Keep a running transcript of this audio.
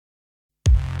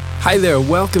Hi there,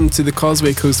 welcome to the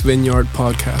Causeway Coast Vineyard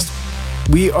podcast.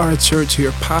 We are a church who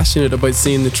are passionate about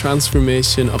seeing the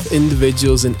transformation of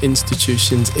individuals and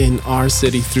institutions in our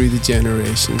city through the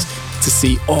generations to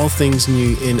see all things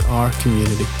new in our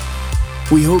community.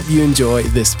 We hope you enjoy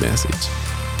this message.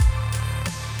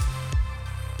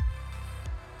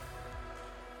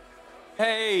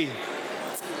 Hey,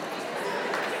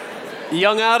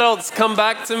 young adults, come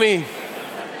back to me.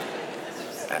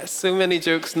 So many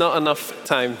jokes, not enough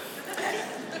time.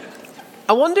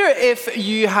 I wonder if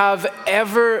you have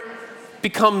ever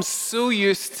become so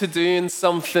used to doing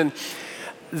something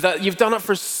that you've done it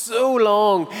for so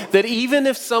long that even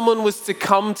if someone was to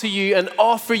come to you and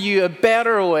offer you a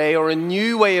better way or a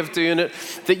new way of doing it,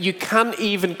 that you can't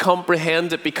even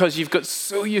comprehend it because you've got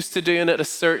so used to doing it a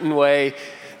certain way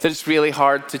that it's really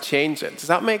hard to change it. Does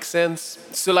that make sense?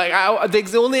 So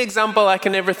the only example I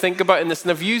can ever think about in this, and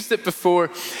I've used it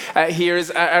before here, is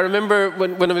I remember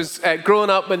when I was growing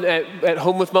up and at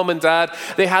home with mum and dad,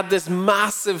 they had this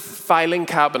massive filing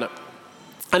cabinet.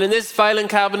 And in this filing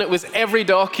cabinet was every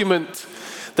document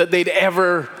that they'd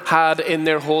ever had in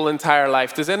their whole entire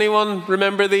life. Does anyone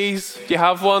remember these? Do you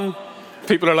have one?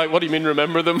 People are like, what do you mean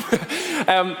remember them?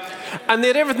 And they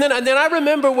had everything. And then I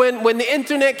remember when the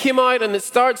internet came out and it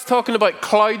starts talking about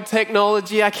cloud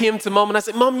technology, I came to mum and I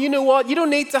said, Mum, you know what? You don't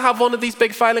need to have one of these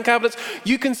big filing cabinets.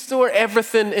 You can store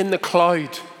everything in the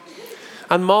cloud.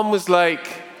 And mum was like,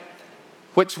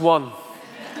 which one?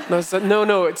 And I was like,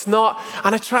 no, it's not.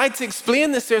 And I tried to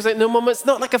explain this to her. I was like, no, Mum, it's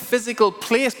not like a physical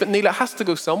place, but Neil, it has to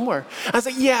go somewhere. I was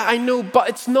like, yeah, I know, but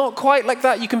it's not quite like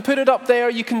that. You can put it up there,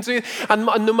 you can do it. And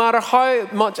no matter how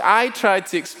much I tried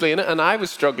to explain it, and I was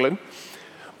struggling,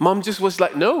 Mum just was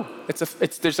like, no,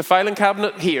 there's a filing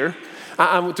cabinet here.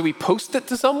 And do we post it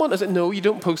to someone? I said, no, you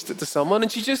don't post it to someone.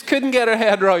 And she just couldn't get her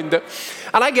head around it.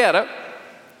 And I get it.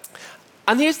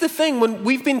 And here's the thing, when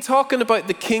we've been talking about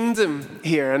the kingdom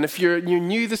here, and if you're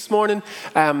new this morning,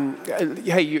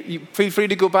 hey, you feel free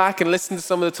to go back and listen to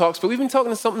some of the talks, but we've been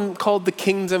talking to something called the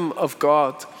kingdom of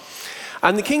God.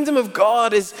 And the kingdom of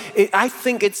God I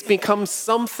think it's become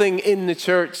something in the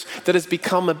church that has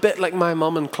become a bit like my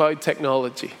mum and cloud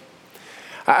technology.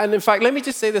 And in fact, let me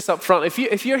just say this up front.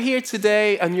 If you're here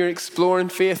today and you're exploring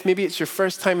faith, maybe it's your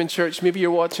first time in church, maybe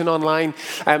you're watching online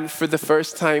for the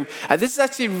first time, this is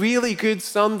actually a really good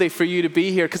Sunday for you to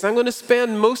be here, because I'm going to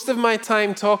spend most of my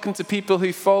time talking to people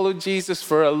who followed Jesus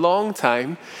for a long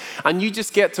time, and you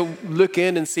just get to look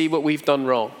in and see what we've done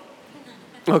wrong.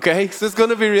 Okay, so it's going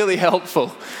to be really helpful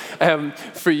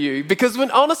for you, because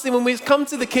when we come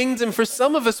to the kingdom, for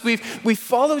some of us, we've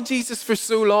followed Jesus for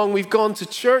so long, we've gone to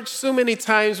church so many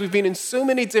times, we've been in so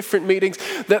many different meetings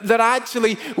that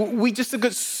actually we just have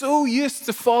got so used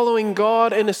to following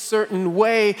God in a certain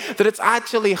way that it's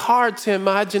actually hard to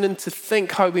imagine and to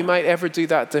think how we might ever do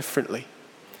that differently.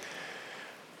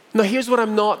 Now, here's what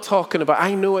I'm not talking about.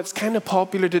 I know it's kind of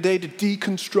popular today to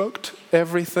deconstruct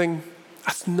everything.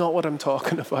 That's not what I'm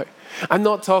talking about. I'm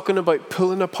not talking about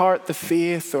pulling apart the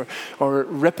faith or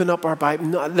ripping up our Bible.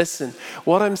 No, listen,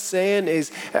 what I'm saying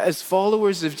is, as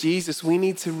followers of Jesus, we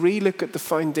need to relook at the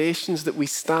foundations that we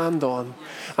stand on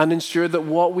and ensure that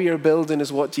what we are building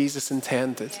is what Jesus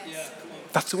intended.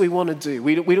 That's what we want to do.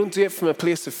 We don't do it from a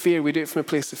place of fear. We do it from a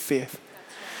place of faith.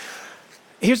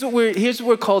 Here's what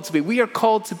we're called to be. We are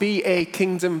called to be a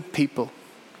kingdom people.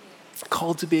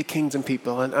 Called to be a kingdom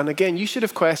people. And again, you should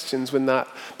have questions when that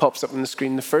pops up on the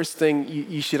screen. The first thing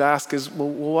you should ask is, well,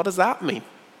 what does that mean?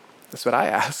 That's what I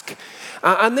ask.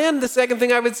 And then the second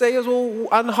thing I would say is, well,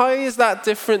 and how is that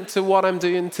different to what I'm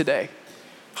doing today?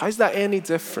 How is that any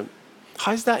different?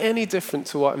 How is that any different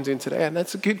to what I'm doing today? And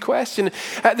that's a good question.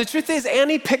 The truth is,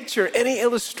 any picture, any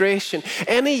illustration,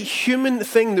 any human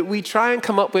thing that we try and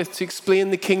come up with to explain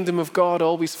the kingdom of God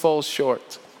always falls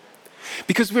short.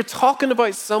 Because we're talking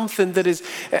about something that is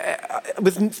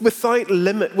without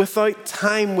limit, without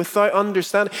time, without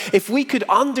understanding. If we could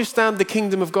understand the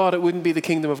kingdom of God, it wouldn't be the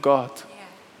kingdom of God.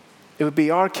 It would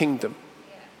be our kingdom.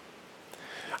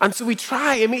 And so we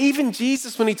try. I mean, even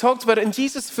Jesus, when he talked about it, and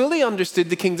Jesus fully understood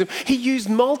the kingdom, he used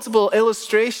multiple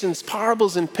illustrations,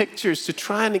 parables, and pictures to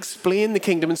try and explain the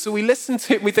kingdom. And so we listen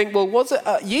to it and we think, well, was it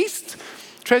yeast?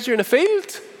 Treasure in a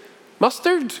field?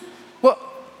 Mustard? What?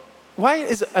 Why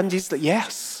is it? And Jesus like,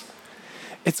 yes,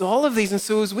 it's all of these. And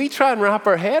so as we try and wrap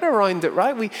our head around it,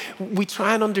 right, we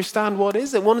try and understand what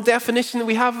is it. One definition that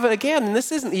we have of it, again, and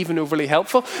this isn't even overly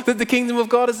helpful, that the kingdom of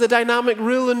God is the dynamic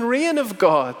rule and reign of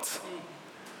God.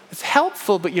 It's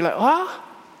helpful, but you're like,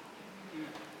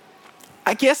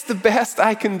 I guess the best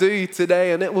I can do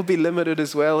today, and it will be limited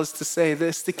as well, is to say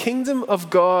this. The kingdom of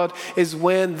God is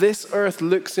when this earth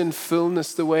looks in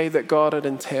fullness the way that God had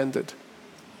intended.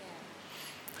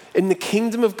 And the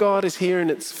kingdom of God is here in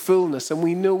its fullness, and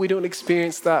we know we don't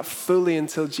experience that fully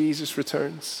until Jesus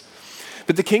returns.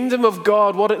 But the kingdom of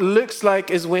God, what it looks like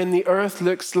is when the earth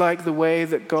looks like the way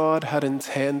that God had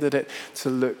intended it to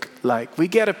look like. We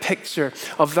get a picture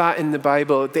of that in the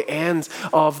Bible, at the end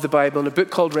of the Bible, in a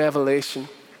book called Revelation.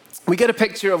 We get a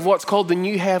picture of what's called the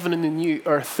new heaven and the new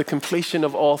earth, the completion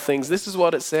of all things. This is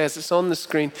what it says. It's on the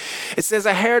screen. It says,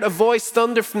 I heard a voice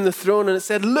thunder from the throne, and it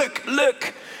said, look,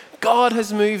 look, God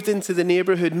has moved into the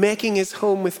neighborhood, making his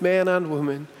home with men and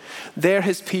women. They're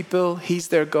his people. He's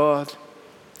their God.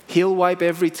 He'll wipe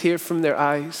every tear from their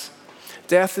eyes.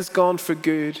 Death is gone for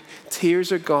good.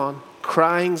 Tears are gone.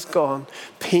 Crying's gone.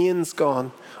 Pain's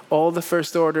gone. All the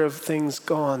first order of things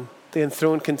gone. The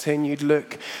enthroned continued,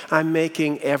 look, I'm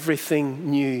making everything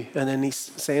new. And then he's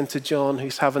saying to John,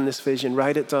 who's having this vision,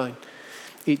 write it down.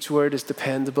 Each word is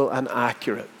dependable and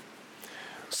accurate.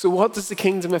 So what does the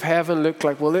kingdom of heaven look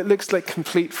like? Well, it looks like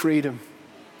complete freedom.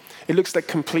 It looks like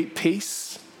complete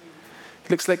peace.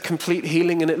 It looks like complete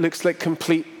healing, and it looks like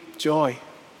complete joy.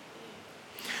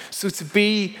 So to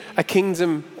be a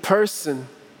kingdom person,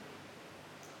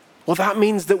 well, that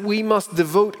means that we must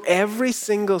devote every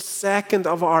single second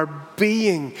of our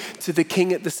being to the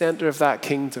king at the center of that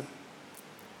kingdom.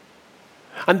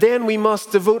 And then we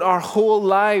must devote our whole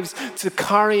lives to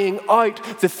carrying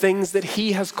out the things that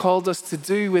he has called us to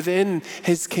do within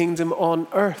his kingdom on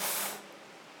earth.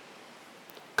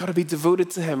 Got to be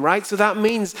devoted to him, right? So that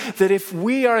means that if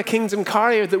we are a kingdom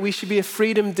carrier, that we should be a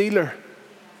freedom dealer,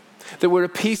 that we're a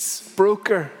peace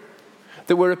broker,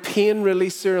 that we're a pain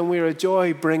releaser, and we're a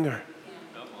joy bringer.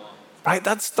 Right?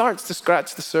 That starts to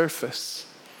scratch the surface.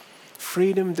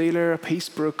 Freedom dealer, a peace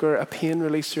broker, a pain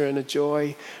releaser, and a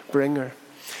joy bringer.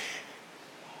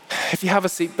 If you have a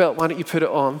seatbelt, why don't you put it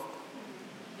on?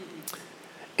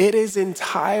 It is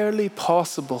entirely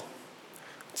possible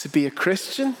to be a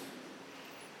Christian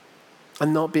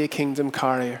and not be a kingdom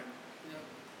carrier.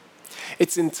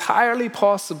 It's entirely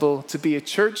possible to be a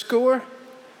churchgoer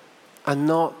and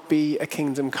not be a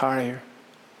kingdom carrier.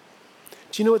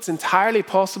 Do you know it's entirely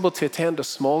possible to attend a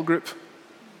small group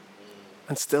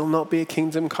and still not be a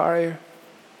kingdom carrier?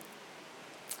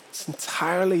 It's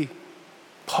entirely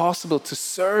possible to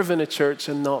serve in a church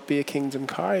and not be a kingdom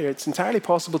carrier. It's entirely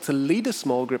possible to lead a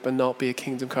small group and not be a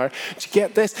kingdom carrier. Do you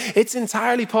get this? It's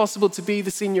entirely possible to be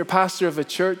the senior pastor of a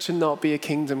church and not be a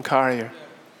kingdom carrier.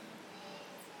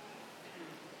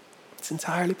 It's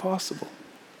entirely possible.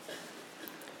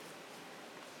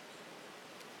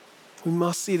 We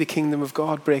must see the kingdom of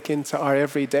God break into our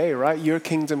everyday, right? Your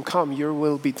kingdom come, your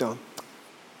will be done.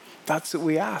 That's what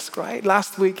we ask, right?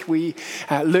 Last week we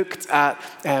looked at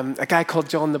a guy called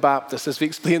John the Baptist. As we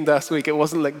explained last week, it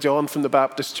wasn't like John from the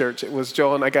Baptist church. It was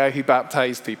John, a guy who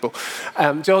baptized people.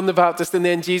 John the Baptist and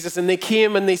then Jesus. And they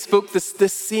came and they spoke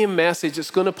this same message.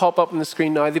 It's going to pop up on the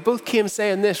screen now. They both came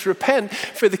saying this, repent,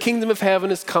 for the kingdom of heaven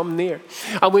has come near.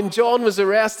 And when John was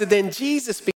arrested, then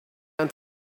Jesus began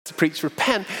to preach,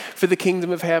 repent, for the kingdom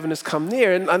of heaven has come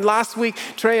near. And last week,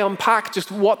 Trey unpacked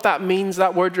just what that means,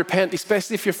 that word repent,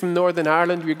 especially if you're from Northern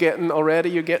Ireland, you're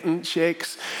getting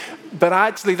shakes. But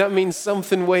actually, that means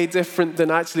something way different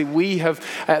than actually we have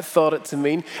thought it to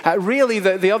mean. Really,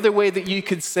 the other way that you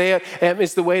could say it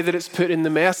is the way that it's put in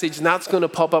the message, and that's going to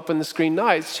pop up on the screen now.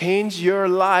 It's change your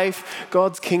life.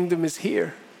 God's kingdom is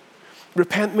here.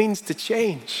 Repent means to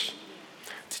change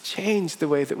the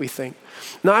way that we think.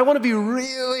 Now, I want to be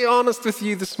really honest with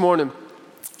you this morning.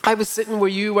 I was sitting where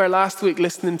you were last week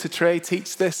listening to Trey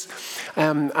teach this.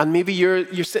 And maybe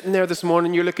you're sitting there this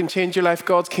morning, you're looking, change your life,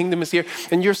 God's kingdom is here.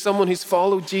 And you're someone who's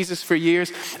followed Jesus for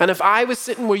years. And if I was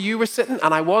sitting where you were sitting,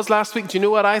 and I was last week, do you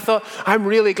know what I thought? I'm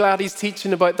really glad he's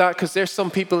teaching about that, because there's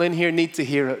some people in here need to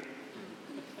hear it.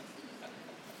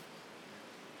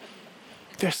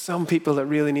 There's some people that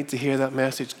really need to hear that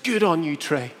message. Good on you,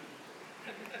 Trey.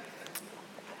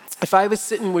 If I was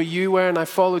sitting where you were and I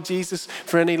followed Jesus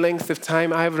for any length of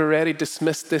time, I would already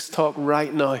dismiss this talk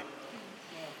right now.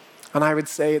 And I would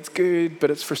say it's good, but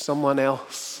it's for someone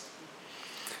else.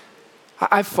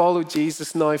 I've followed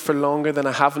Jesus now for longer than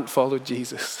I haven't followed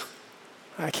Jesus.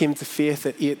 I came to faith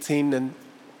at 18, and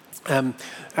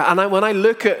when I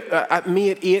look at me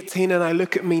at 18 and I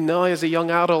look at me now as a young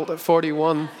adult at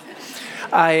 41,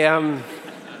 I am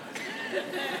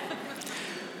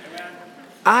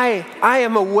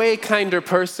a way kinder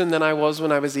person than I was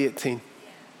when I was 18.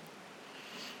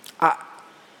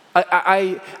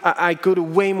 I go to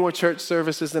way more church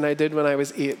services than I did when I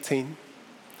was 18.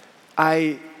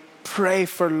 I pray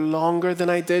for longer than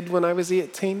I did when I was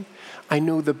 18. I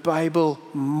know the Bible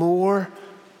more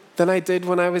than I did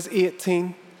when I was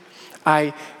 18.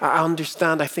 I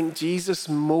understand, I think Jesus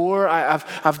more.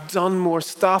 I've done more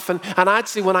stuff. And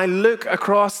actually, when I look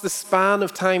across the span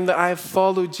of time that I've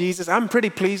followed Jesus, I'm pretty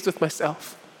pleased with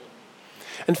myself.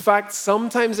 In fact,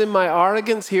 sometimes in my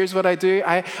arrogance, here's what I do.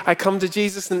 I come to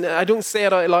Jesus and I don't say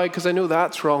it out loud because I know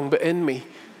that's wrong, but in me,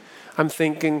 I'm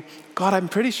thinking, God, I'm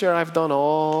pretty sure I've done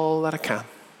all that I can.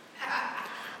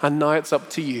 And now it's up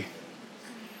to you.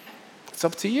 It's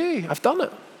up to you. I've done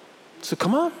it. So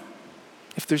come on.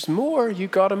 If there's more, you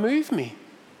got to move me.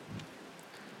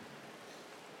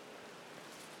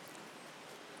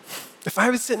 If I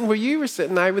was sitting where you were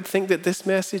sitting, I would think that this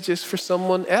message is for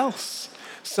someone else,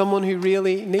 someone who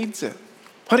really needs it.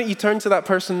 Why don't you turn to that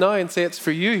person now and say it's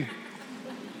for you?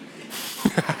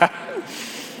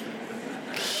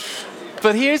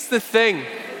 But here's the thing.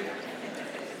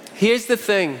 Here's the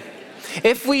thing.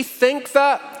 If we think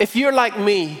that, if you're like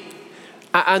me,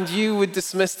 and you would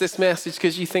dismiss this message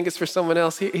because you think it's for someone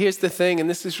else, here's the thing, and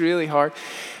this is really hard.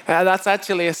 That's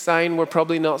actually a sign we're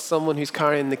probably not someone who's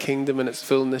carrying the kingdom in its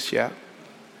fullness yet.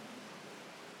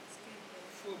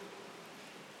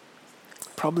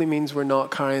 Probably means we're not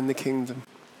carrying the kingdom.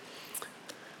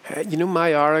 You know,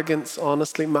 my arrogance,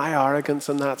 honestly, my arrogance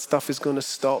on that stuff is going to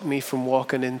stop me from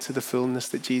walking into the fullness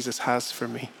that Jesus has for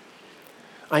me.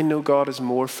 I know God is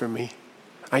more for me.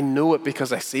 I know it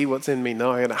because I see what's in me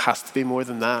now, and it has to be more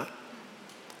than that.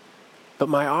 But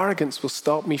my arrogance will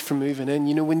stop me from moving in.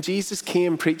 You know, when Jesus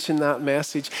came preaching that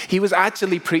message, he was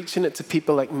actually preaching it to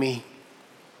people like me.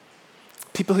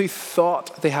 People who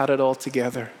thought they had it all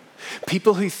together.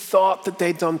 People who thought that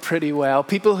they'd done pretty well.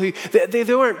 People who, they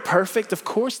weren't perfect, of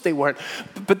course they weren't.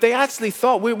 But they actually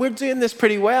thought, we're doing this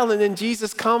pretty well. And then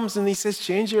Jesus comes and he says,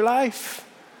 change your life.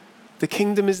 The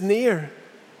kingdom is near.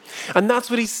 And that's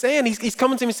what he's saying. He's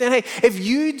coming to me saying, hey, if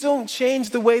you don't change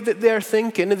the way that they're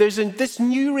thinking, there's this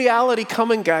new reality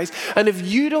coming, guys. And if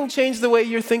you don't change the way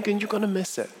you're thinking, you're going to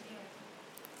miss it.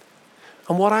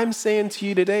 And what I'm saying to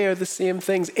you today are the same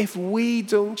things. If we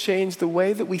don't change the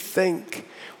way that we think,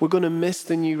 we're going to miss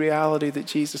the new reality that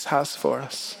Jesus has for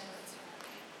us.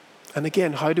 And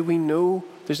again, how do we know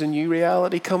there's a new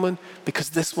reality coming?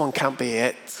 Because this one can't be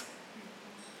it.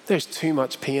 There's too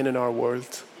much pain in our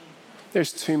world.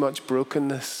 There's too much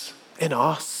brokenness in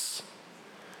us.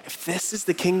 If this is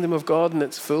the kingdom of God in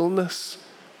its fullness,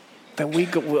 then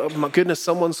oh my goodness,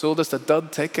 someone sold us a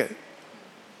dud ticket.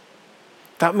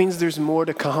 That means there's more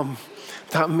to come.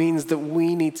 That means that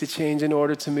we need to change in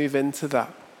order to move into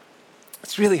that.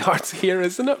 It's really hard to hear,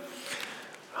 isn't it?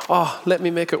 Oh, let me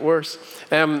make it worse.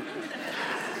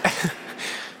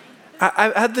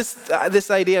 I had this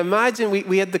idea. Imagine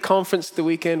we had the conference the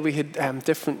weekend. We had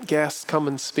different guests come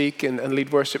and speak and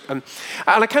lead worship. And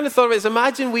I kind of thought of it as,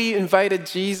 imagine we invited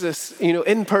Jesus,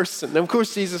 in person. And of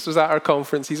course, Jesus was at our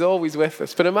conference. He's always with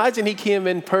us. But imagine he came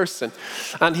in person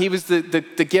and he was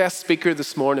the guest speaker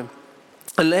this morning.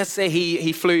 And let's say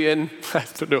he flew in. I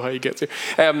don't know how he gets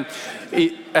here. He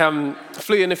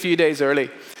flew in a few days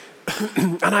early.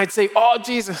 And I'd say, oh,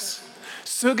 Jesus,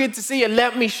 so good to see you.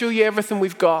 Let me show you everything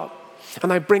we've got.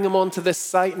 And I bring him onto this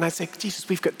site and I say, Jesus,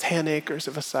 we've got 10 acres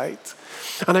of a site.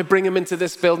 And I bring him into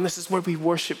this building. This is where we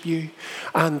worship you.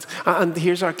 And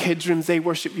here's our kids' rooms. They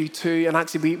worship you too. And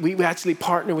actually, we actually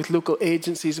partner with local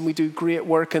agencies and we do great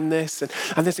work in this.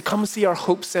 And they say, come and see our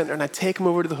Hope Center. And I take them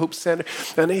over to the Hope Center.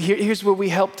 And here's where we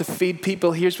help to feed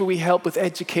people. Here's where we help with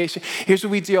education. Here's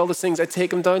where we do all these things. I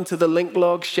take them down to the link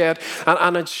log shed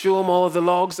and I'd show them all of the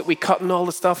logs that we cut and all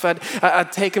the stuff.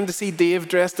 I'd take him to see Dave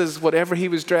dressed as whatever he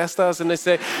was dressed as. And I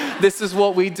say, this is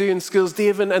what we do in schools.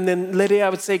 Dave and then Lydia, I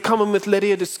would say, come in with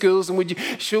Lydia to schools and would you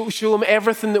show them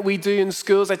everything that we do in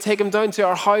schools. I take them down to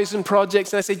our housing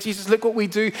projects and I say, Jesus, look what we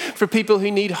do for people who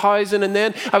need housing. And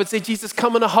then I would say, Jesus,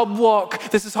 come on a hub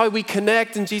walk. This is how we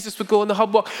connect. And Jesus would go on the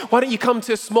hub walk. Why don't you come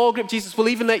to a small group? Jesus will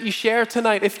even let you share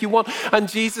tonight if you want. And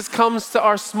Jesus comes to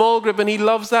our small group and he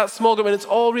loves that small group and it's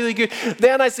all really good.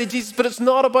 Then I say, Jesus, but it's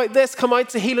not about this. Come out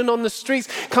to healing on the streets.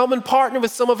 Come and partner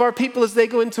with some of our people as they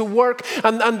go into work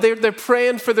and they're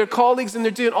praying for their colleagues and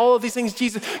they're doing all of these things.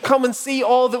 Jesus, come and see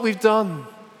all that we've done.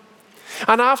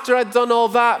 And after I'd done all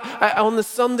that, on the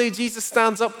Sunday, Jesus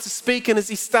stands up to speak. And as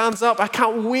he stands up, I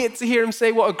can't wait to hear him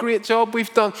say what a great job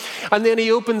we've done. And then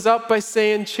he opens up by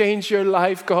saying, change your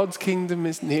life. God's kingdom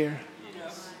is near.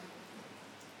 Yes.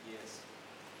 Yes.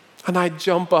 And I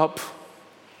jump up.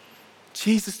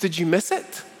 Jesus, did you miss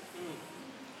it?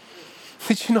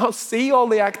 Did you not see all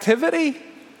the activity?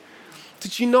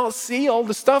 Did you not see all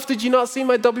the stuff? Did you not see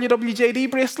my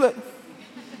WWJD bracelet?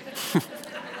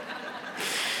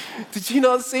 Did you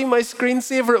not see my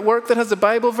screensaver at work that has a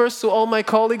Bible verse so all my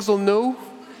colleagues will know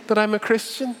that I'm a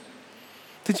Christian?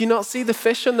 Did you not see the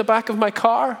fish on the back of my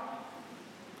car?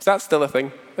 Is that still a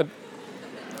thing?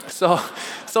 I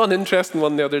saw an interesting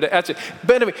one the other day, actually.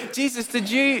 But anyway, Jesus, did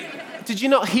you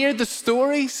not hear the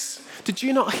stories? Did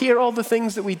you not hear all the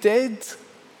things that we did?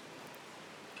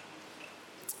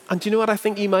 And do you know what I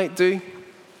think he might do?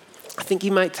 I think he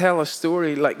might tell a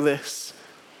story like this.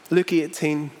 Luke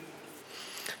 18.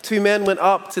 2 men went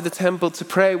up to the temple to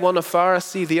pray, one a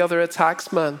Pharisee, the other a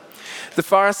taxman. The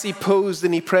Pharisee posed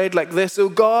and he prayed like this: "Oh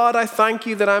God, I thank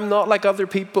you that I'm not like other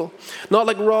people, not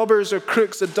like robbers or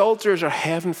crooks, adulterers, or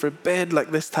heaven forbid,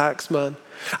 like this taxman.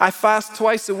 I fast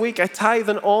twice a week, I tithe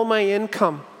in all my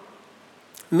income."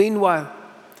 Meanwhile,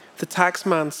 the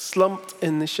taxman slumped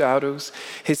in the shadows,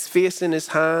 his face in his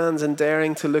hands, and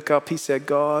daring to look up, he said,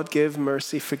 "God, give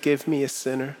mercy, forgive me, a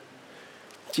sinner."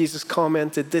 Jesus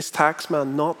commented, "This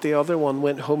taxman, not the other one,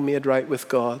 went home made right with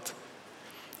God.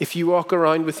 If you walk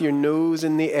around with your nose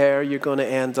in the air, you're going to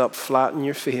end up flat in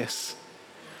your face.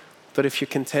 But if you're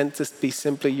content to be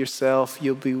simply yourself,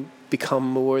 you'll become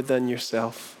more than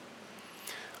yourself."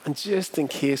 And just in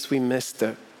case we missed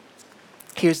it,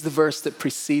 here's the verse that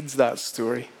precedes that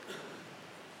story.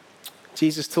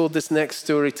 Jesus told this next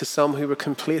story to some who were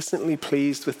complacently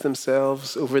pleased with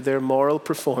themselves over their moral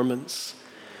performance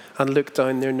and looked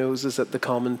down their noses at the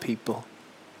common people.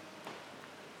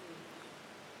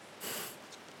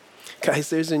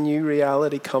 Guys, there's a new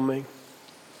reality coming.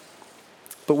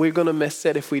 But we're going to miss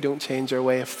it if we don't change our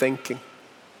way of thinking.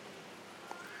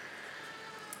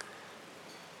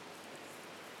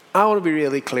 I want to be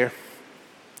really clear.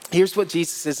 Here's what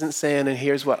Jesus isn't saying, and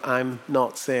here's what I'm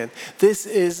not saying. This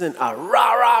isn't a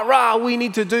rah, rah, rah, we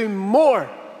need to do more.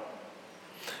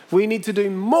 We need to do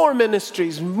more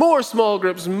ministries, more small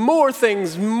groups, more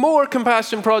things, more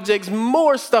compassion projects,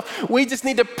 more stuff. We just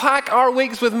need to pack our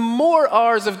weeks with more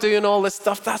hours of doing all this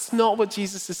stuff. That's not what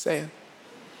Jesus is saying.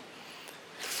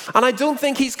 And I don't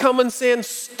think he's coming saying,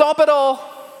 stop it all.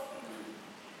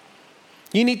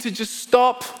 You need to just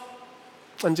stop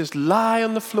and just lie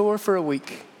on the floor for a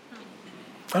week.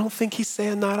 I don't think he's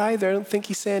saying that either. I don't think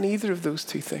he's saying either of those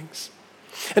two things.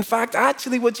 In fact,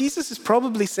 actually, what Jesus is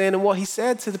probably saying and what he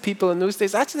said to the people in those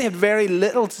days actually had very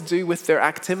little to do with their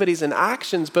activities and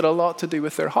actions, but a lot to do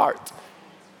with their heart.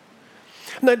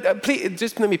 Now, please,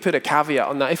 just let me put a caveat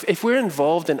on that. If we're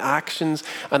involved in actions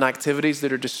and activities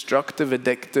that are destructive,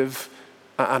 addictive,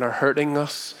 and are hurting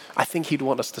us, I think he'd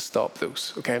want us to stop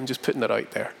those. Okay, I'm just putting it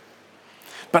out there.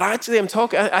 But actually,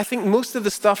 I think most of the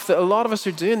stuff that a lot of us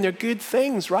are doing, they're good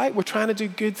things, right? We're trying to do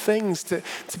good things, to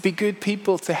be good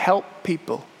people, to help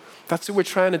people. That's what we're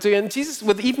trying to do. And Jesus,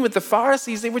 even with the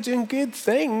Pharisees, they were doing good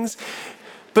things,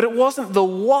 but it wasn't the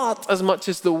what as much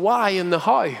as the why and the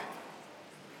how.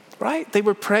 Right? They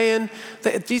were praying.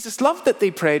 Jesus loved that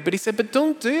they prayed, but he said, but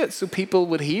don't do it so people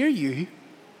would hear you.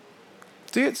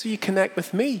 Do it so you connect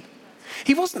with me.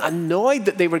 He wasn't annoyed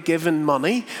that they were given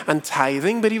money and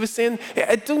tithing, but he was saying,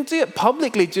 don't do it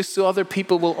publicly just so other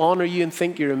people will honor you and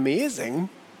think you're amazing.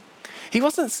 He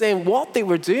wasn't saying what they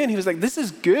were doing. He was like, this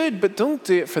is good, but don't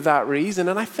do it for that reason.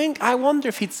 And I wonder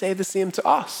if he'd say the same to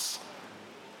us.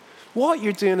 What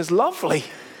you're doing is lovely,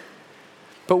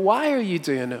 but why are you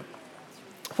doing it?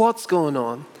 What's going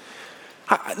on?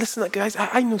 Listen, guys,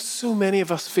 I know so many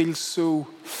of us feel so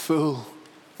full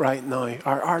right now.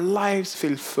 Our lives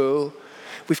feel full.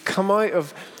 We've come out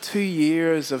of 2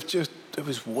 years of just, it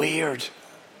was weird.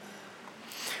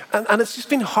 And it's just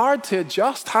been hard to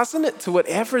adjust, hasn't it, to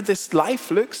whatever this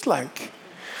life looks like.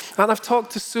 And I've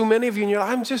talked to so many of you and you're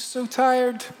like, I'm just so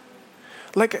tired.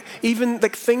 Like even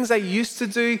like things I used to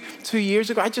do 2 years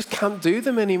ago, I just can't do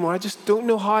them anymore. I just don't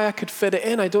know how I could fit it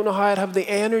in. I don't know how I'd have the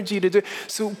energy to do it.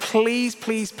 So please,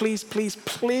 please, please, please,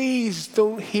 please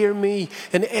don't hear me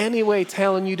in any way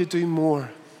telling you to do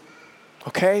more.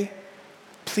 Okay?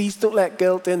 Please don't let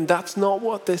guilt in. That's not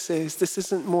what this is. This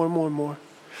isn't more.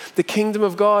 The kingdom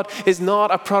of God is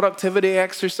not a productivity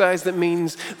exercise that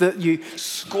means that you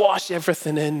squash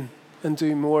everything in and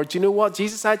do more. Do you know what?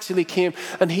 Jesus actually came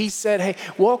and he said, hey,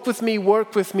 walk with me,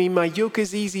 work with me. My yoke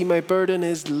is easy, my burden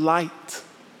is light.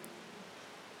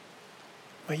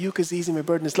 My yoke is easy, my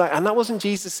burden is light. And that wasn't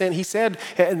Jesus saying, he said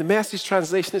in the Message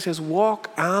translation, it says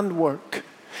walk and work.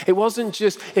 It wasn't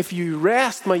just if you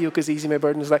rest, my yoke is easy, my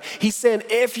burden is light. He's saying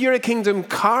if you're a kingdom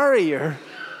carrier,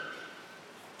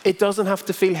 it doesn't have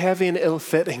to feel heavy and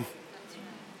ill-fitting.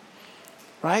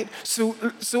 Right? So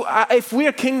if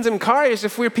we're kingdom carriers,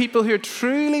 if we're people who are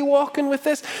truly walking with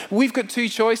this, we've got two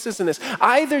choices in this.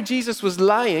 Either Jesus was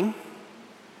lying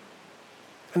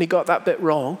and he got that bit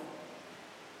wrong,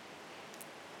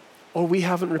 or we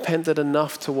haven't repented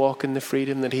enough to walk in the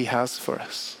freedom that he has for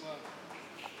us.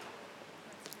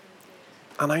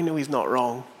 And I know he's not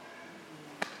wrong.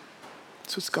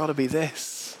 So it's got to be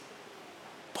this.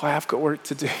 boy, I've got work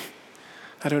to do.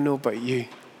 I don't know about you.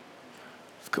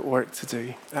 I've got work to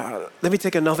do. Let me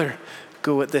take another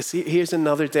go at this. Here's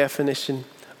another definition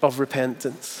of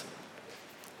repentance.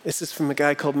 This is from a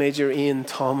guy called Major Ian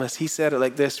Thomas. He said it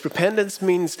like this: repentance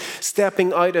means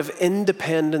stepping out of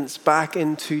independence back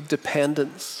into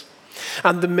dependence.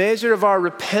 And the measure of our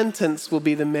repentance will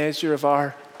be the measure of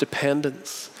our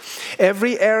dependence.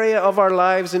 Every area of our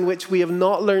lives in which we have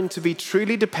not learned to be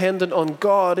truly dependent on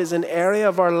God is an area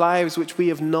of our lives which we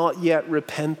have not yet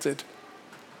repented.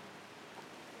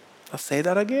 I'll say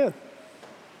that again.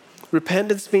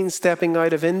 Repentance means stepping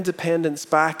out of independence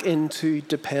back into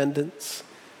dependence.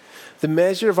 The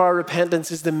measure of our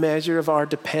repentance is the measure of our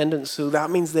dependence. So that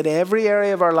means that every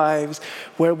area of our lives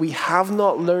where we have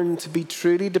not learned to be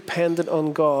truly dependent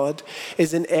on God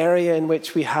is an area in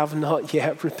which we have not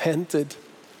yet repented.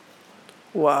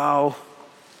 Wow.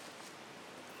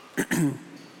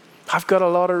 I've got a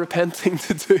lot of repenting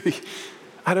to do.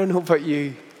 I don't know about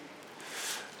you.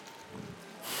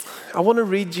 I want to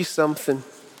read you something.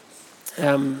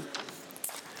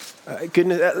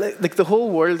 Goodness, like the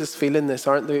whole world is feeling this,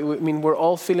 aren't they? I mean, we're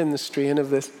all feeling the strain of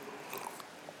this.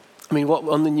 I mean, what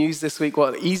on the news this week?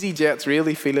 What EasyJet's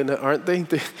really feeling it, aren't they?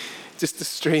 Just the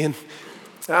strain.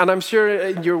 And I'm sure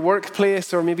in your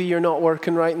workplace, or maybe you're not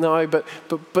working right now, but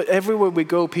everywhere we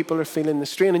go, people are feeling the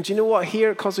strain. And do you know what? Here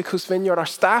at Causeway Coast Vineyard, our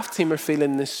staff team are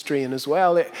feeling this strain as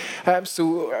well.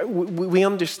 So we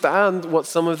understand what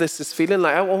some of this is feeling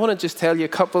like. I want to just tell you a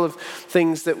couple of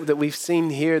things that we've seen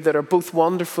here that are both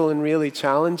wonderful and really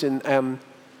challenging.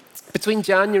 Between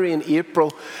January and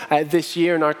April this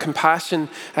year in our compassion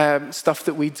stuff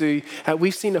that we do,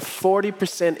 we've seen a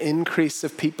 40% increase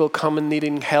of people coming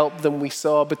needing help than we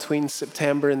saw between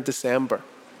September and December.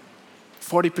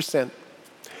 40%.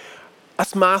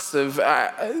 That's massive.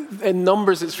 In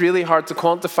numbers, it's really hard to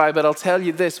quantify, but I'll tell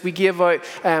you this. We gave out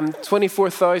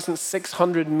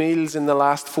 24,600 meals in the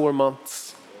last 4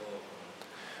 months.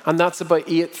 And that's about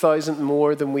 8,000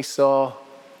 more than we saw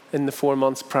in the 4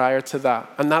 months prior to that.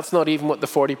 And that's not even what the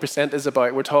 40% is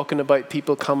about. We're talking about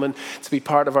people coming to be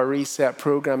part of our Reset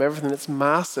program, everything. That's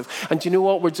massive. And do you know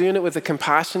what? We're doing it with a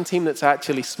compassion team that's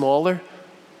actually smaller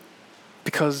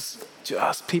because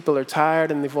just people are tired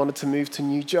and they've wanted to move to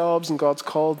new jobs and God's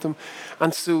called them.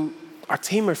 And so our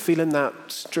team are feeling that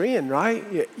strain,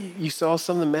 right? You saw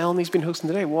some of Melanie's been hosting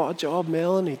today. What a job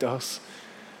Melanie does.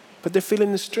 But they're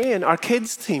feeling the strain. Our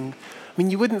kids team, I mean,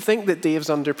 you wouldn't think that Dave's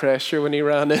under pressure when he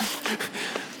ran in.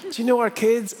 Do you know our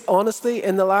kids, honestly,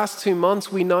 in the last 2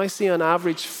 months, we now see on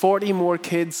average 40 more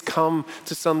kids come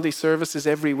to Sunday services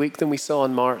every week than we saw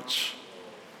in March.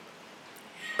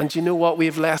 And do you know what? We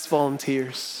have less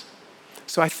volunteers.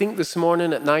 So I think this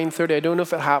morning at 9:30, I don't know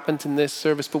if it happened in this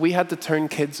service, but we had to turn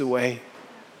kids away.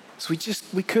 So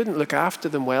we couldn't look after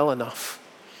them well enough.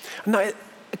 Now,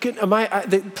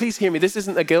 please hear me, this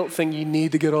isn't a guilt thing. You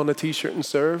need to get on a t-shirt and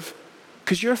serve.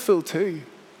 Because you're full too,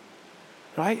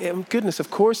 right? Goodness,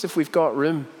 of course, if we've got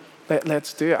room,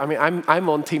 let's do it. I mean, I'm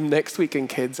on team next week in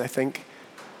kids, I think.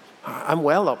 I'm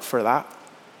well up for that.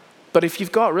 But if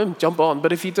you've got room, jump on.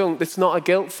 But if you don't, it's not a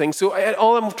guilt thing. So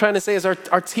all I'm trying to say is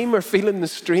our team are feeling the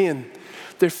strain.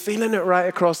 They're feeling it right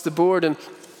across the board. And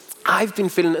I've been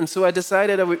feeling it. And so I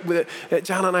decided,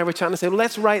 Jan and I were trying to say, well,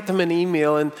 let's write them an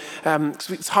email. And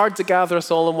it's hard to gather us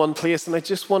all in one place. And I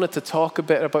just wanted to talk a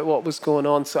bit about what was going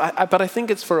on. But I think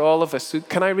it's for all of us. So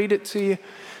can I read it to you?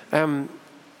 So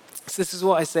this is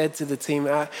what I said to the team.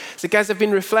 So guys, I've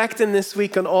been reflecting this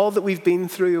week on all that we've been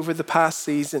through over the past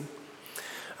season.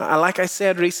 Like I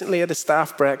said recently at a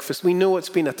staff breakfast, we know it's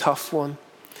been a tough one.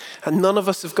 And none of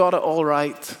us have got it all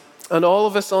right. And all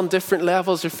of us on different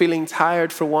levels are feeling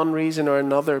tired for one reason or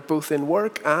another, both in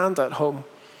work and at home.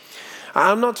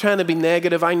 I'm not trying to be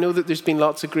negative. I know that there's been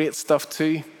lots of great stuff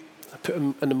too. I put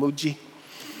an emoji.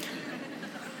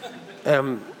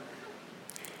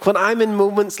 When I'm in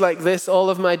moments like this, all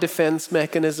of my defense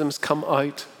mechanisms come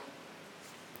out.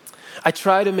 I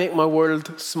try to make my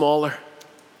world smaller.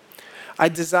 I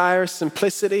desire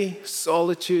simplicity,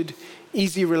 solitude,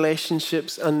 easy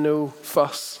relationships, and no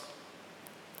fuss.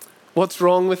 What's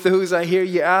wrong with those, I hear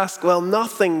you ask? Well,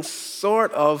 nothing,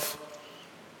 sort of.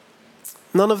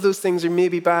 None of those things are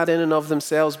maybe bad in and of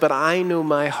themselves, but I know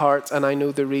my heart and I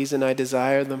know the reason I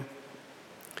desire them.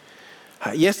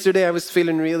 Yesterday I was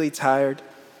feeling really tired.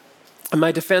 And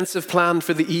my defensive plan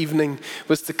for the evening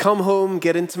was to come home,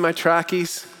 get into my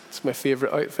trackies. It's my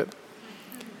favorite outfit.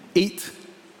 Eat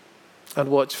and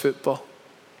watch football.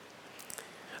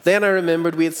 Then I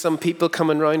remembered we had some people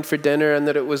coming round for dinner and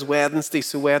that it was Wednesday,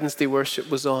 so Wednesday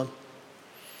worship was on.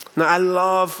 Now, I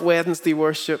love Wednesday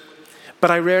worship,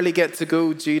 But I rarely get to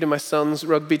go due to my son's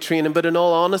rugby training. But in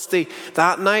all honesty,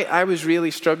 that night I was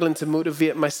really struggling to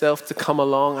motivate myself to come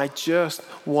along. I just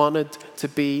wanted to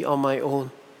be on my own.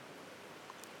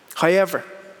 However,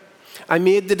 I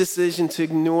made the decision to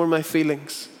ignore my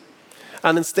feelings.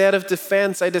 And instead of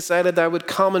defense, I decided I would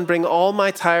come and bring all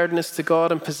my tiredness to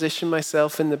God and position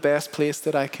myself in the best place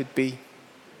that I could be.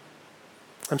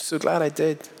 I'm so glad I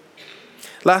did.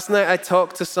 Last night I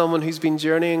talked to someone who's been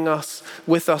journeying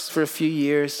with us for a few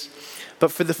years,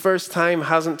 but for the first time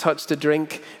hasn't touched a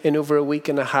drink in over a week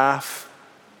and a half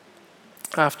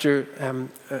after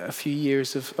a few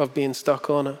years of being stuck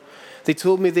on it. They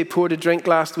told me they poured a drink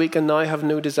last week and now have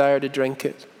no desire to drink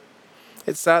it.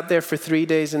 It sat there for 3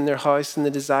 days in their house and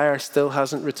the desire still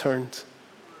hasn't returned.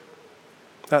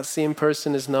 That same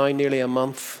person is now nearly a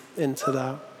month into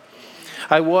that.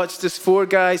 I watched as 4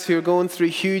 guys who are going through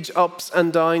huge ups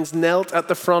and downs knelt at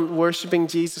the front worshiping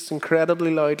Jesus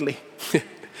incredibly loudly.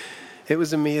 It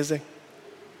was amazing.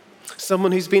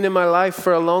 Someone who's been in my life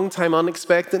for a long time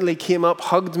unexpectedly came up,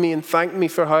 hugged me and thanked me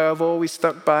for how I've always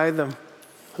stuck by them.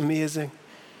 Amazing.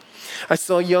 I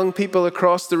saw young people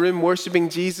across the room worshiping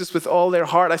Jesus with all their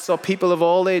heart. I saw people of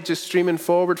all ages streaming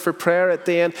forward for prayer at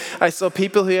the end. I saw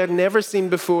people who I had never seen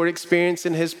before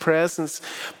experiencing his presence.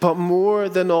 But more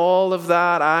than all of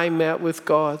that, I met with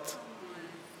God.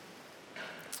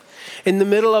 In the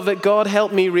middle of it, God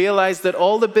helped me realize that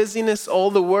all the busyness, all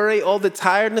the worry, all the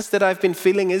tiredness that I've been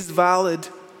feeling is valid,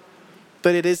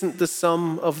 but it isn't the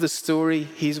sum of the story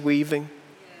he's weaving.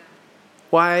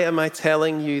 Why am I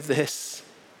telling you this?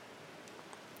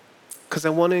 Because I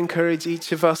want to encourage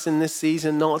each of us in this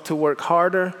season not to work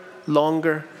harder,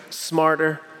 longer,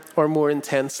 smarter, or more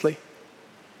intensely.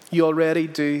 You already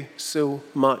do so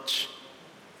much.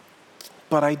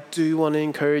 But I do want to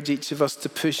encourage each of us to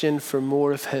push in for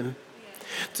more of him.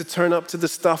 To turn up to the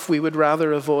stuff we would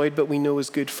rather avoid but we know is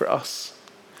good for us.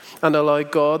 And allow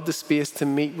God the space to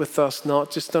meet with us,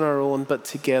 not just on our own, but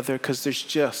together, because there's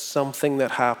just something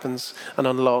that happens and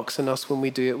unlocks in us when we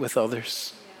do it with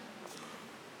others.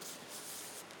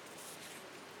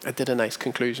 I did a nice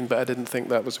conclusion, but I didn't think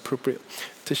that was appropriate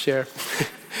to share.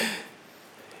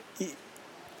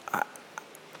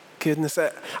 Goodness,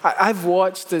 I've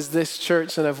watched as this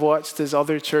church and I've watched as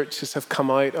other churches have come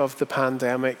out of the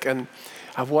pandemic, and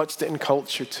I've watched it in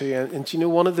culture too. And do you know,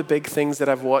 one of the big things that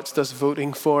I've watched us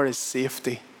voting for is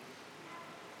safety.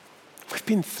 We've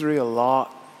been through a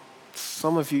lot,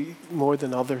 some of you more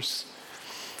than others.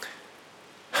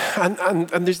 And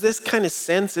there's this kind of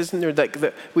sense, isn't there,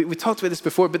 that we talked about this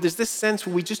before, but there's this sense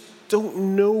where we just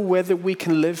don't know whether we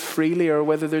can live freely or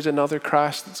whether there's another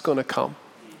crash that's going to come.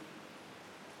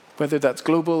 Whether that's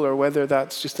global or whether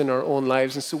that's just in our own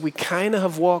lives. And so we kind of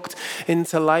have walked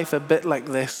into life a bit like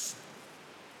this.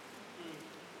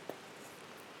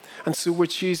 And so we're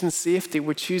choosing safety.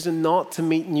 We're choosing not to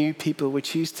meet new people. We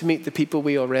choose to meet the people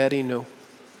we already know.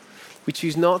 We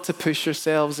choose not to push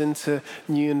ourselves into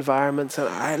new environments.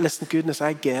 And listen, goodness,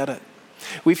 I get it.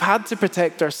 We've had to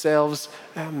protect ourselves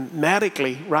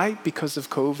medically, right, because of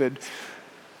COVID.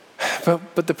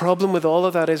 But the problem with all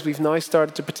of that is we've now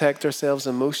started to protect ourselves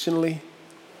emotionally,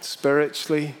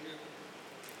 spiritually.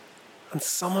 And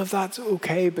some of that's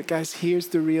okay, but guys, here's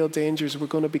the real dangers. We're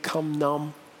going to become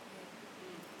numb.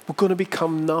 We're going to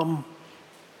become numb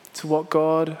to what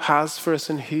God has for us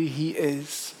and who he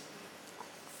is.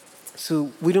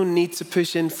 So we don't need to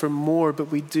push in for more,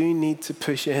 but we do need to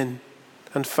push in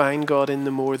and find God in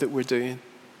the more that we're doing.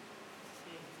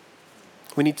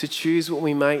 We need to choose what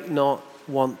we might not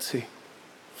want to.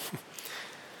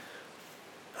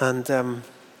 And I'm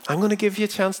going to give you a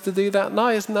chance to do that now.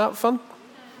 Isn't that fun?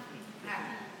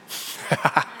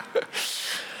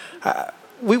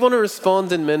 We want to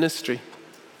respond in ministry.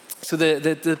 So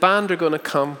the band are going to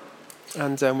come.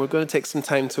 And we're going to take some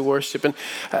time to worship. And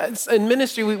in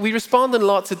ministry, we respond in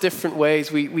lots of different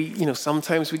ways. We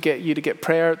sometimes we get you to get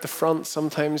prayer at the front,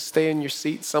 sometimes stay in your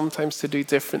seat, sometimes to do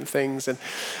different things. And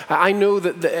I know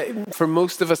that for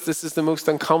most of us, this is the most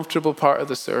uncomfortable part of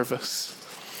the service.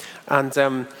 And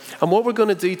what we're going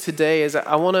to do today is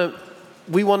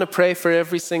we want to pray for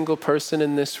every single person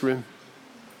in this room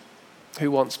who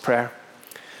wants prayer.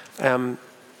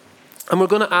 And we're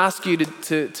going to ask you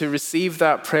to receive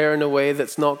that prayer in a way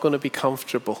that's not going to be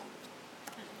comfortable.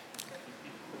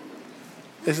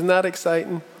 Isn't that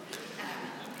exciting?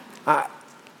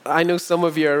 I know some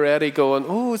of you are already going,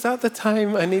 oh, is that the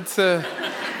time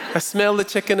I smell the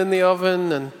chicken in the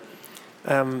oven.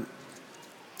 And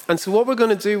so what we're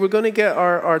going to do, we're going to get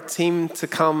our team to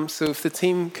come. So if the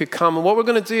team could come. And what we're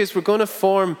going to do is we're going to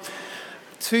form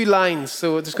two lines.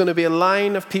 So there's going to be a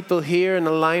line of people here and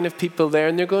a line of people there,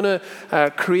 and they're going to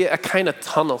create a kind of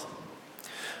tunnel.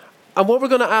 And what we're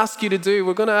going to ask you to do,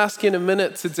 we're going to ask you in a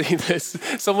minute to do this.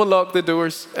 Someone lock the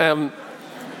doors.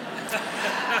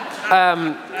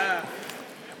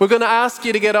 We're going to ask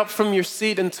you to get up from your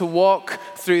seat and to walk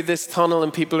through this tunnel,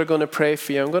 and people are going to pray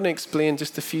for you. I'm going to explain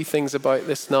just a few things about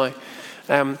this now.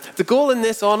 The goal in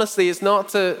this, honestly, is not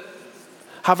to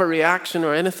have a reaction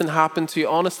or anything happen to you.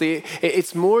 Honestly,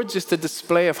 it's more just a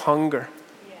display of hunger,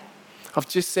 of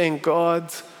just saying,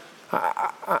 God,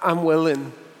 I'm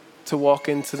willing to walk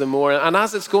into the more. And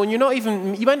as it's going, you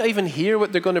might not even hear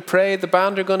what they're going to pray. The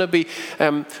band are going to be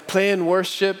playing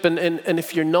worship, and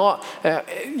if you're not,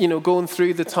 going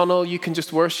through the tunnel, you can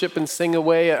just worship and sing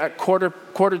away. At quarter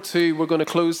two, we're going to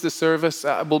close the service.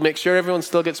 We'll make sure everyone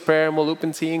still gets prayer, and we'll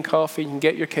open tea and coffee. You can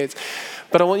get your kids,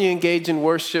 but I want you to engage in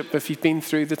worship if you've been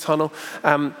through the tunnel.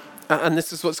 And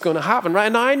this is what's going to happen, right?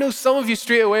 And I know some of you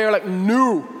straight away are like,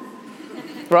 no.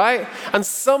 Right? And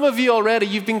some of you already,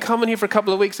 you've been coming here for a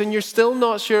couple of weeks and you're still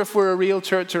not sure if we're a real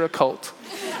church or a cult.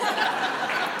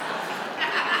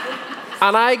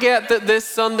 And I get that this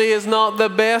Sunday is not the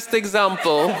best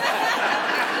example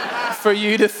for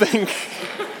you to think.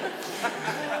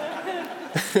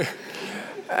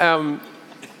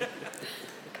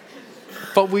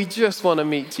 But we just want to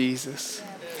meet Jesus.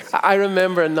 I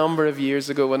remember a number of years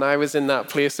ago when I was in that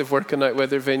place of working out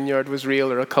whether Vineyard was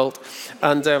real or a cult.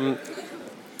 And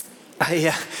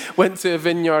I went to a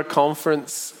Vineyard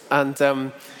conference, and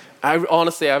I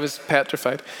was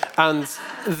petrified. And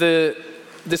the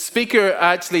speaker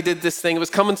actually did this thing. It was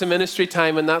coming to ministry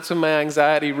time, and that's when my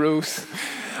anxiety rose.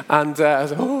 And I was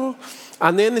like, oh.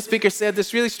 And then the speaker said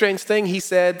this really strange thing. He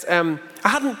said, I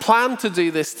hadn't planned to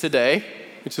do this today,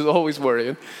 which is always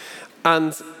worrying.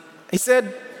 And he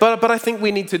said, but I think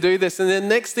we need to do this. And the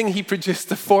next thing, he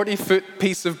produced a 40-foot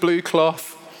piece of blue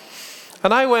cloth.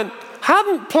 And I went,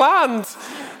 hadn't planned,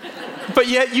 but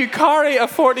yet you carry a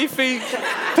 40-foot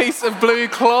piece of blue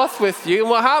cloth with you. And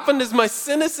what happened is my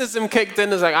cynicism kicked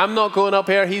in. It's like, I'm not going up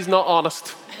here. He's not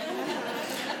honest.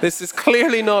 This is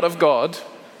clearly not of God,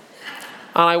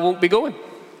 and I won't be going.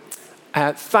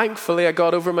 Thankfully, I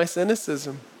got over my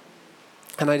cynicism.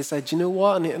 And I decided, you know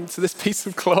what? And so this piece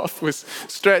of cloth was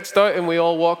stretched out, and we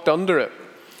all walked under it.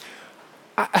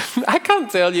 I can't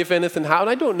tell you if anything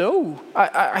happened. I don't know.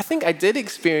 I think I did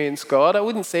experience God. I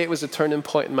wouldn't say it was a turning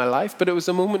point in my life, but it was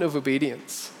a moment of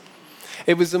obedience.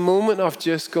 It was a moment of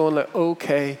just going like,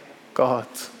 okay, God.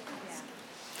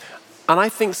 And I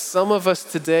think some of us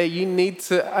today, you need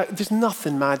to, there's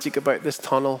nothing magic about this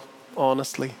tunnel,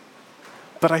 honestly.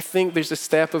 But I think there's a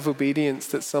step of obedience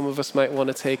that some of us might want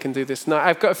to take and do this. Now,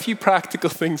 I've got a few practical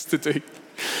things to do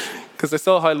because I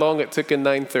saw how long it took in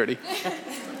 9:30.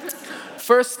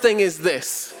 First thing is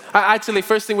this.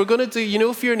 First thing we're going to do,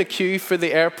 if you're in a queue for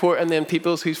the airport and then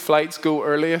people whose flights go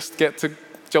earliest get to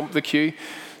jump the queue.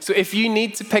 So if you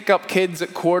need to pick up kids at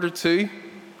 1:45,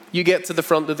 you get to the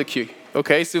front of the queue.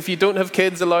 Okay, so if you don't have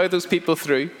kids, allow those people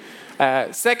through.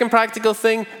 Second practical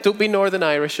thing, don't be Northern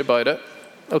Irish about it.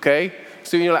 Okay,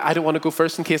 so you're like, I don't want to go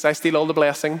first in case I steal all the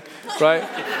blessing, right?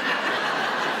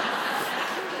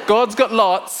 God's got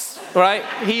lots. Right?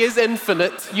 He is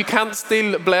infinite. You can't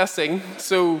steal blessing.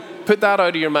 So put that out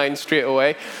of your mind straight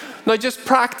away. Now, just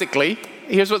practically,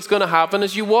 here's what's going to happen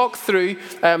as you walk through.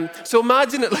 So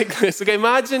imagine it like this. Okay,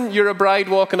 imagine you're a bride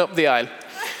walking up the aisle.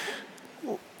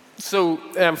 So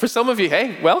for some of you,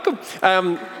 hey, welcome.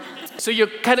 So you're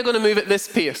kind of going to move at this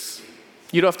pace.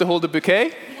 You don't have to hold a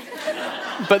bouquet,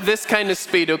 but this kind of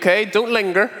speed, okay? Don't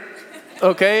linger,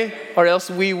 okay? Or else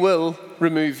we will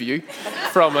remove you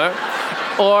from it.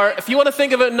 Or if you want to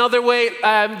think of it another way,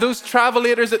 those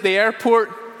travelators at the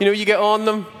airport, you get on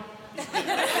them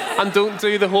and don't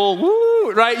do the whole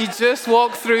woo, right? You just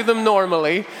walk through them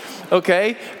normally,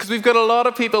 okay? Because we've got a lot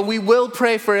of people. We will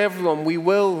pray for everyone. We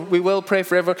will pray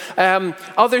for everyone.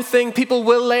 Other thing, people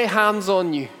will lay hands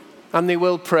on you and they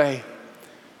will pray,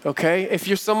 okay? If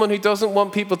you're someone who doesn't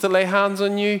want people to lay hands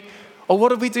on you, oh, what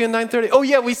did we do in 9:30? Oh,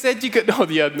 yeah, we said you could, oh,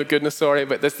 yeah, no goodness, sorry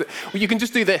about this. Well, you can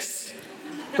just do this,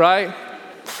 right?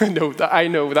 No, I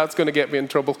know that's going to get me in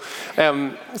trouble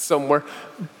somewhere.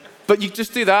 But you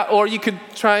just do that, or you could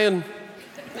try and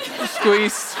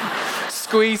squeeze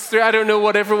through. I don't know,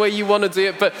 whatever way you want to do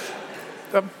it, but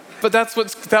that's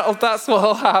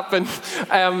what'll happen.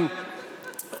 I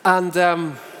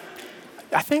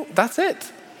think that's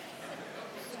it.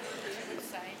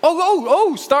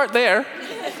 Oh! Start there.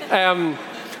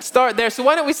 Start there. So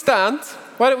why don't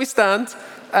we stand?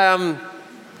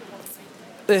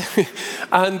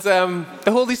 and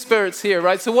the Holy Spirit's here,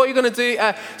 right? So what you're going to do,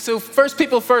 so first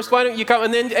people first, why don't you come,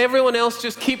 and then everyone else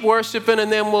just keep worshiping,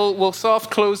 and then we'll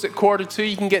soft close at 1:45.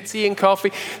 You can get tea and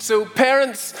coffee. So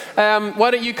parents,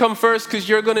 why don't you come first, because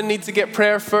you're going to need to get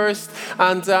prayer first,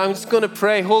 and I'm just going to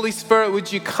pray. Holy Spirit,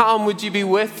 would you come? Would you be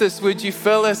with us? Would you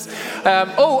fill us?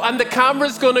 And the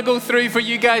camera's going to go through for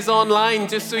you guys online,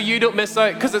 just so you don't miss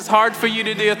out, because it's hard for you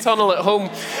to do a tunnel at home.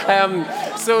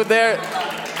 So there,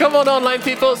 come on online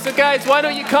people. So guys, why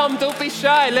don't you come? Don't be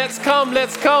shy. Let's come,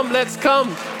 let's come, let's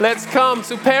come, let's come.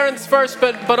 So parents first,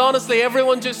 but honestly,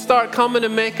 everyone just start coming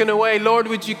and making a way. Lord,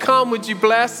 would you come? Would you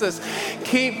bless us?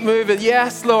 Keep moving.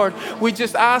 Yes, Lord. We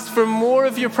just ask for more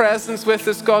of your presence with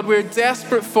us, God. We're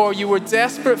desperate for you. We're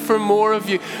desperate for more of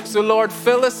you. So Lord,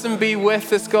 fill us and be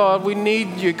with us, God. We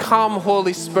need you. Come,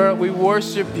 Holy Spirit. We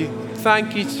worship you.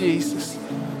 Thank you, Jesus.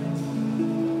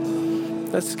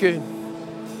 That's good.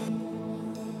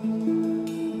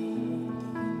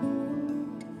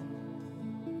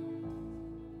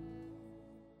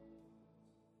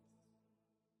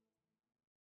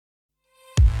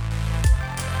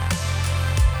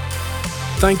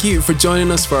 Thank you for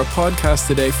joining us for our podcast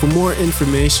today. For more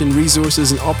information,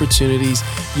 resources, and opportunities,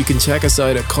 you can check us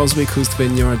out at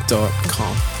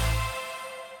causewaycoastvineyard.com.